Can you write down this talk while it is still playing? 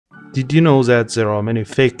Did you know that there are many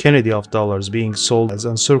fake Kennedy half dollars being sold as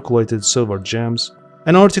uncirculated silver gems?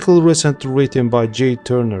 An article recently written by Jay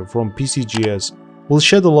Turner from PCGS will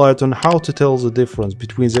shed a light on how to tell the difference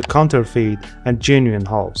between the counterfeit and genuine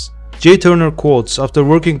halves. Jay Turner quotes, "After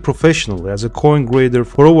working professionally as a coin grader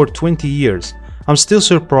for over 20 years, I'm still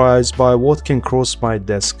surprised by what can cross my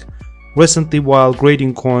desk. Recently, while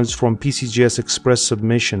grading coins from PCGS Express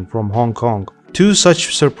submission from Hong Kong, 2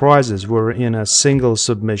 such surprises were in a single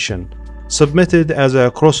submission, submitted as a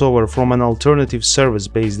crossover from an alternative service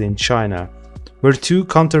based in China, were 2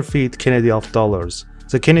 counterfeit Kennedy half dollars.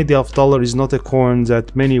 The Kennedy half dollar is not a coin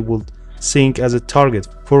that many would think as a target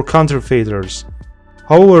for counterfeiters.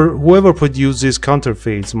 However, whoever produced these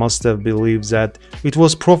counterfeits must have believed that it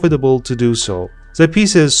was profitable to do so. The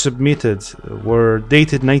pieces submitted were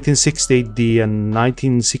dated 1968D and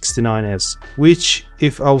 1969S, which,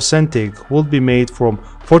 if authentic, would be made from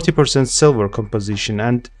 40% silver composition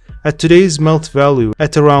and, at today's melt value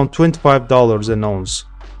at around $25 an ounce,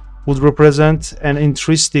 would represent an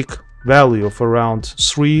intrinsic value of around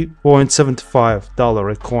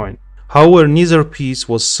 $3.75 a coin. However, neither piece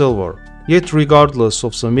was silver. Yet regardless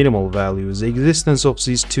of the minimal value, the existence of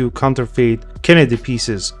these 2 counterfeit Kennedy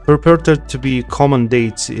pieces purported to be common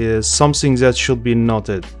dates is something that should be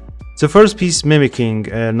noted. The first piece, mimicking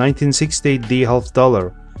a 1968D half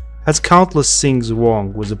dollar, has countless things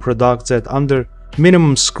wrong with the product that under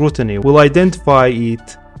minimum scrutiny will identify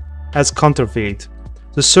it as counterfeit.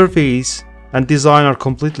 The surface and design are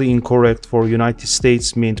completely incorrect for United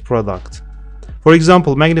States Mint product. For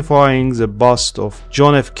example, magnifying the bust of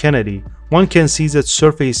John F. Kennedy, one can see that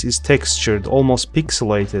surface is textured, almost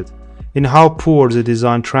pixelated, in how poor the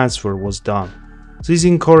design transfer was done. This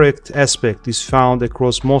incorrect aspect is found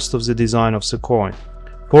across most of the design of the coin.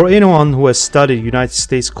 For anyone who has studied United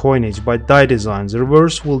States coinage by die design, the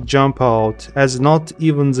reverse will jump out as not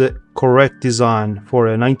even the correct design for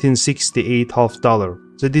a 1968 half dollar.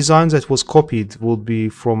 The design that was copied would be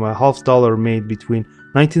from a half dollar made between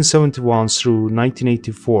 1971 through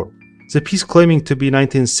 1984. The piece claiming to be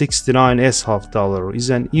 1969S half dollar is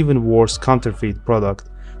an even worse counterfeit product.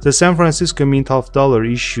 The San Francisco Mint half dollar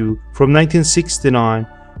issue from 1969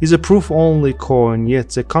 is a proof-only coin, yet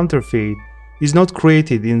the counterfeit is not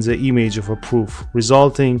created in the image of a proof,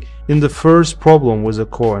 resulting in the first problem with the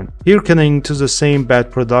coin. Hearkening to the same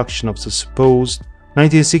bad production of the supposed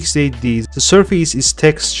 1968D, the surface is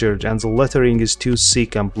textured and the lettering is too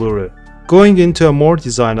thick and blurry. Going into a more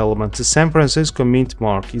design element, the San Francisco Mint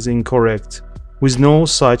mark is incorrect, with no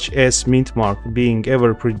such S mint mark being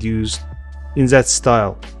ever produced in that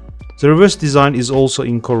style. The reverse design is also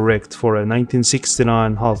incorrect for a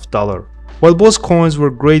 1969 half dollar. While both coins were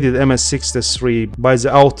graded MS63 by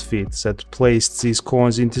the outfit that placed these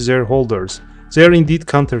coins into their holders, they are indeed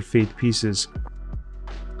counterfeit pieces.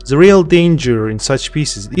 The real danger in such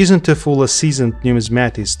pieces isn't to fool a seasoned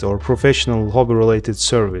numismatist or professional hobby-related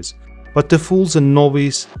service, but to fool a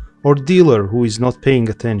novice or dealer who is not paying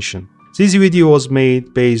attention. This video was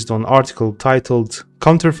made based on an article titled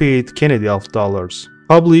 "Counterfeit Kennedy half dollars",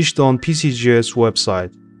 published on PCGS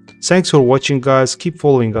website. Thanks for watching guys, keep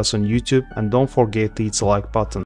following us on YouTube and don't forget to hit the like button.